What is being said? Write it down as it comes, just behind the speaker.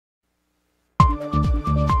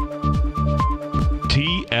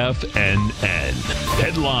TFNN.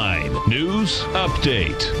 Headline News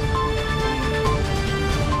Update.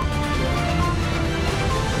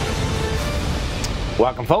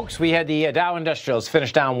 Welcome, folks. We had the Dow Industrials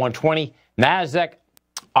finish down 120. NASDAQ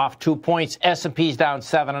off 2 points. S&P's down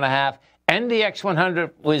 7.5. NDX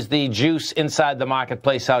 100 was the juice inside the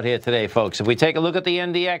marketplace out here today, folks. If we take a look at the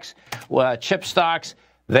NDX, chip stocks,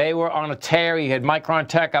 they were on a tear. You had Micron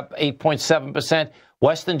Tech up 8.7%.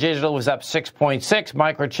 Western Digital was up 6.6.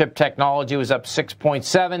 Microchip Technology was up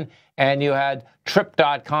 6.7. And you had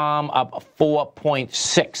Trip.com up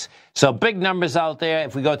 4.6. So big numbers out there.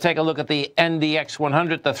 If we go take a look at the NDX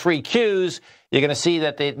 100, the 3 Qs, you're going to see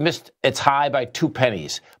that they missed its high by 2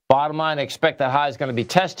 pennies. Bottom line, I expect that high is going to be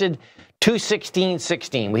tested.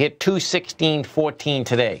 216.16. We hit 216.14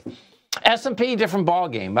 today. S&P, different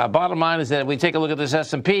ballgame. Bottom line is that if we take a look at this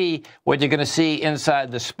S&P, what you're going to see inside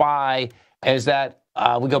the SPY is that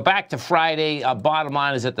we go back to Friday. Bottom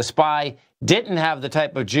line is that the SPY didn't have the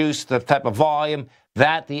type of juice, the type of volume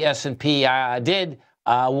that the S&P did.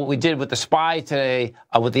 What we did with the SPY today,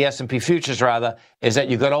 with the S&P futures rather, is that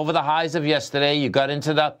you got over the highs of yesterday, you got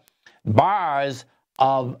into the bars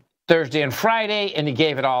of Thursday and Friday, and you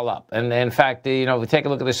gave it all up. And in fact, you know, if we take a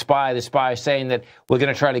look at the SPY is saying that we're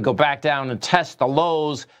going to try to go back down and test the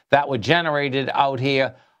lows that were generated out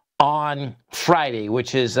here on Friday,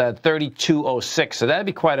 which is 32.06. So that'd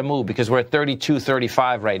be quite a move because we're at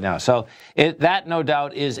 32.35 right now. So that, no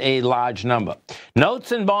doubt, is a large number.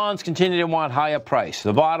 Notes and bonds continue to want higher price.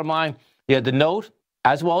 The bottom line, you had the note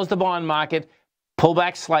as well as the bond market pull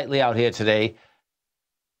back slightly out here today.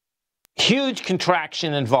 Huge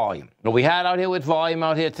contraction in volume. What we had out here with volume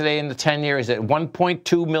out here today in the 10-year is at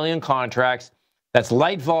 1.2 million contracts. That's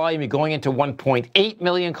light volume. You're going into 1.8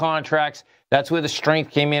 million contracts. That's where the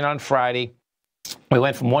strength came in on Friday. We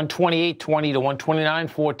went from 128.20 to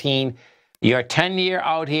 129.14. Your 10-year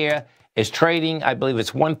out here is trading, I believe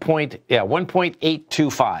it's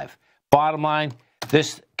 1.825. Bottom line,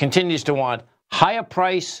 this continues to want higher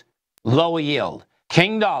price, lower yield.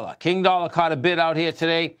 King dollar. King dollar caught a bid out here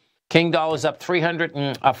today. King dollar's up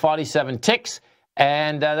 347 ticks.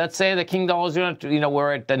 And that's saying the King dollar's going to, you know,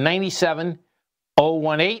 we're at the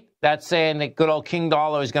 97.018. That's saying that good old King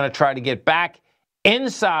dollar is going to try to get back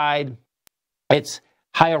inside its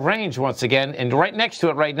higher range once again. And right next to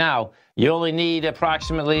it right now, you only need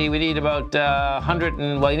approximately, we need about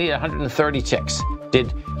 130 ticks.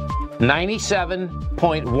 Did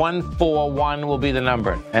 97.141 will be the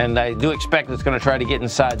number. And I do expect it's going to try to get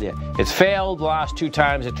inside there. It's failed the last 2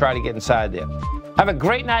 times to try to get inside there. Have a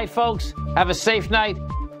great night, folks. Have a safe night.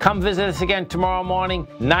 Come visit us again tomorrow morning,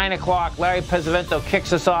 9 o'clock. Larry Pesavento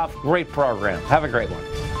kicks us off. Great program. Have a great one.